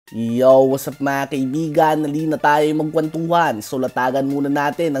Yo, what's up mga kaibigan? Nali na tayo magkwentuhan. So latagan muna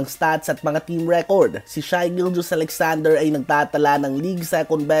natin ang stats at mga team record. Si Shai Gilgeous-Alexander ay nagtatala ng league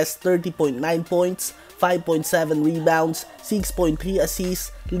second best 30.9 points, 5.7 rebounds, 6.3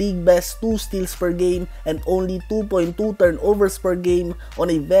 assists, league best 2 steals per game, and only 2.2 turnovers per game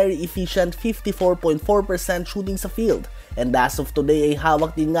on a very efficient 54.4% shooting sa field. And as of today ay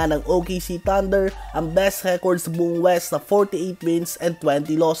hawak din nga ng OKC Thunder ang best record sa buong West na 48 wins and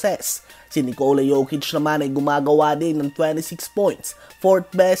 20 losses. Si Nikola Jokic naman ay gumagawa din ng 26 points,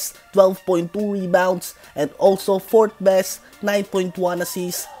 4th best 12.2 rebounds, and also 4th best 9.1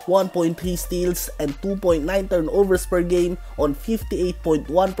 assists, 1.3 steals, and 2.9 turnovers per game on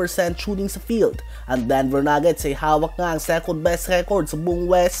 58.1% shooting sa field. Ang Denver Nuggets ay hawak nga ang second best record sa buong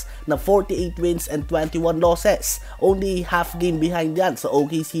West na 48 wins and 21 losses, only half game behind yan sa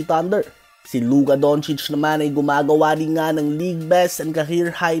OKC Thunder. Si Luka Doncic naman ay gumagawa din nga ng league best and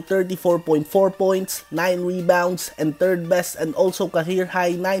career high 34.4 points, 9 rebounds, and third best and also career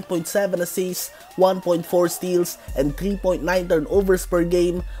high 9.7 assists, 1.4 steals, and 3.9 turnovers per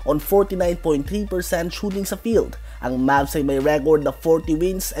game on 49.3% shooting sa field. Ang Mavs ay may record na 40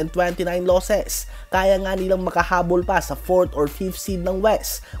 wins and 29 losses. Kaya nga nilang makahabol pa sa 4th or 5th seed ng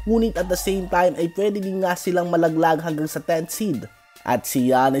West. Ngunit at the same time ay pwede din nga silang malaglag hanggang sa 10th seed. At si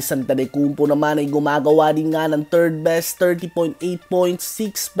Giannis Antetokounmpo naman ay gumagawa din nga ng 3rd best 30.8 points,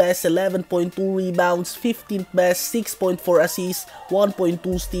 6th best 11.2 rebounds, 15th best 6.4 assists, 1.2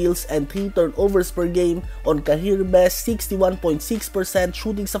 steals, and 3 turnovers per game on career best 61.6%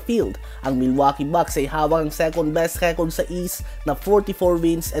 shooting sa field. Ang Milwaukee Bucks ay hawak ang second best record sa East na 44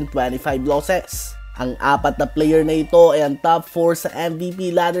 wins and 25 losses. Ang apat na player na ito ay ang top 4 sa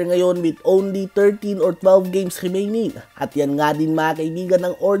MVP ladder ngayon with only 13 or 12 games remaining. At yan nga din mga kaibigan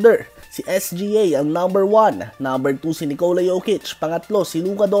ng order. Si SGA ang number 1, number 2 si Nikola Jokic, pangatlo si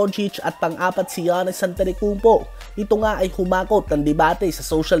Luka Doncic at pang-apat si Giannis Antetokounmpo. Ito nga ay humakot ng debate sa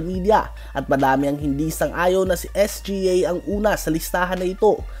social media at madami ang hindi sang-ayon na si SGA ang una sa listahan na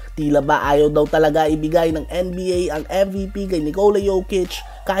ito. Tila ba ayaw daw talaga ibigay ng NBA ang MVP kay Nikola Jokic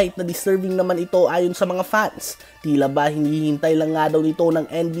kahit na deserving naman ito ayon sa mga fans. Tila ba hinihintay lang nga daw nito ng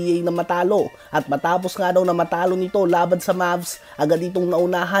NBA na matalo at matapos nga daw na matalo nito laban sa Mavs, agad itong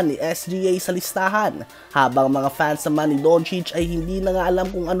naunahan ni SGA sa listahan. Habang mga fans naman ni Doncic ay hindi na nga alam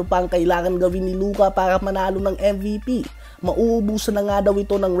kung ano pang kailangan gawin ni Luka para manalo ng MVP. Mauubusan na nga daw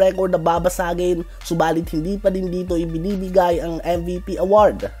ito ng record na babasagin, subalit hindi pa din dito ibinibigay ang MVP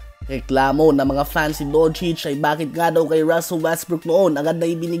award. Reklamo ng mga fans si Doncic ay bakit nga daw kay Russell Westbrook noon agad na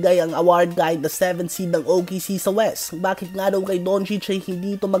ibinigay ang award kahit na 7th seed ng OKC sa West. Bakit nga daw kay Doncic ay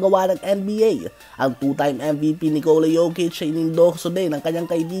hindi ito magawa ng NBA? Ang 2-time MVP Nikola Jokic ay inendorso din ng kanyang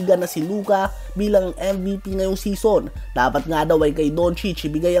kaibigan na si Luka bilang MVP ngayong season. Dapat nga daw ay kay Doncic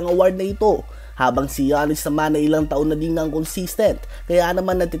ibigay ang award na ito. Habang si Giannis naman ay ilang taon na din ang consistent, kaya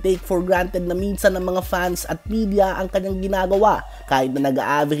naman natitake for granted na minsan ng mga fans at media ang kanyang ginagawa kahit na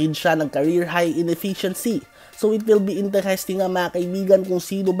nag-average siya ng career high in efficiency. So it will be interesting nga mga kaibigan kung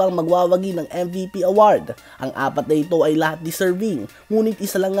sino bang magwawagi ng MVP award. Ang apat na ito ay lahat deserving, ngunit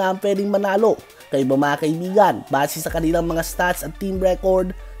isa lang nga ang pwedeng manalo. Kayo ba mga kaibigan, base sa kanilang mga stats at team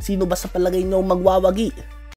record, sino ba sa palagay nyo magwawagi?